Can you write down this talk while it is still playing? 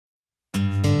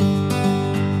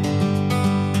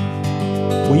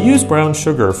use brown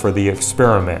sugar for the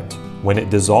experiment. When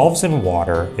it dissolves in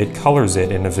water, it colors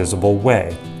it in a visible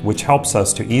way, which helps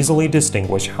us to easily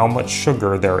distinguish how much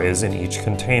sugar there is in each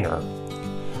container.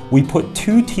 We put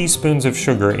 2 teaspoons of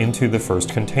sugar into the first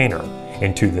container,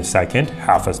 into the second,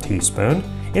 half a teaspoon,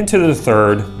 into the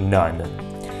third, none.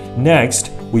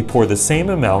 Next, we pour the same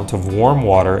amount of warm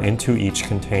water into each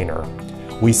container.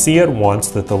 We see at once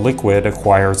that the liquid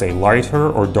acquires a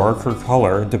lighter or darker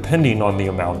color depending on the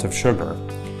amount of sugar.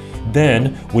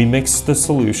 Then, we mix the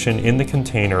solution in the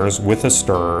containers with a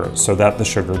stirrer so that the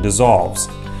sugar dissolves.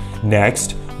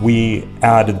 Next, we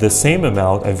add the same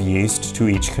amount of yeast to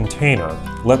each container,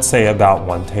 let's say about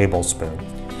 1 tablespoon,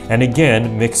 and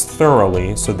again mix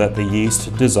thoroughly so that the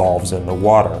yeast dissolves in the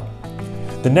water.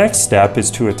 The next step is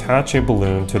to attach a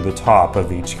balloon to the top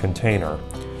of each container.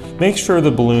 Make sure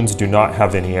the balloons do not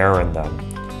have any air in them.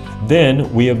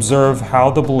 Then, we observe how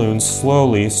the balloons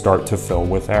slowly start to fill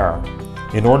with air.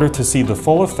 In order to see the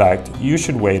full effect, you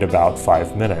should wait about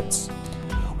 5 minutes.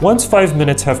 Once 5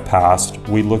 minutes have passed,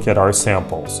 we look at our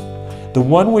samples. The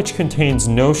one which contains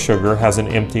no sugar has an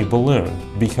empty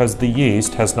balloon because the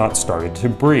yeast has not started to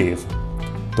breathe.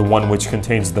 The one which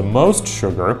contains the most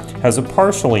sugar has a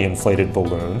partially inflated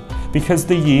balloon because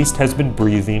the yeast has been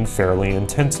breathing fairly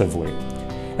intensively.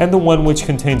 And the one which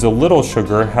contains a little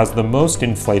sugar has the most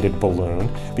inflated balloon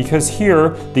because here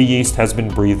the yeast has been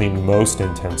breathing most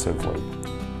intensively.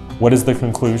 What is the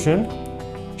conclusion?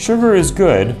 Sugar is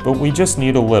good, but we just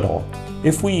need a little.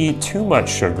 If we eat too much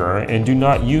sugar and do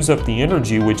not use up the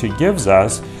energy which it gives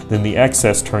us, then the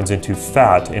excess turns into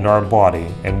fat in our body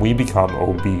and we become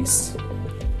obese.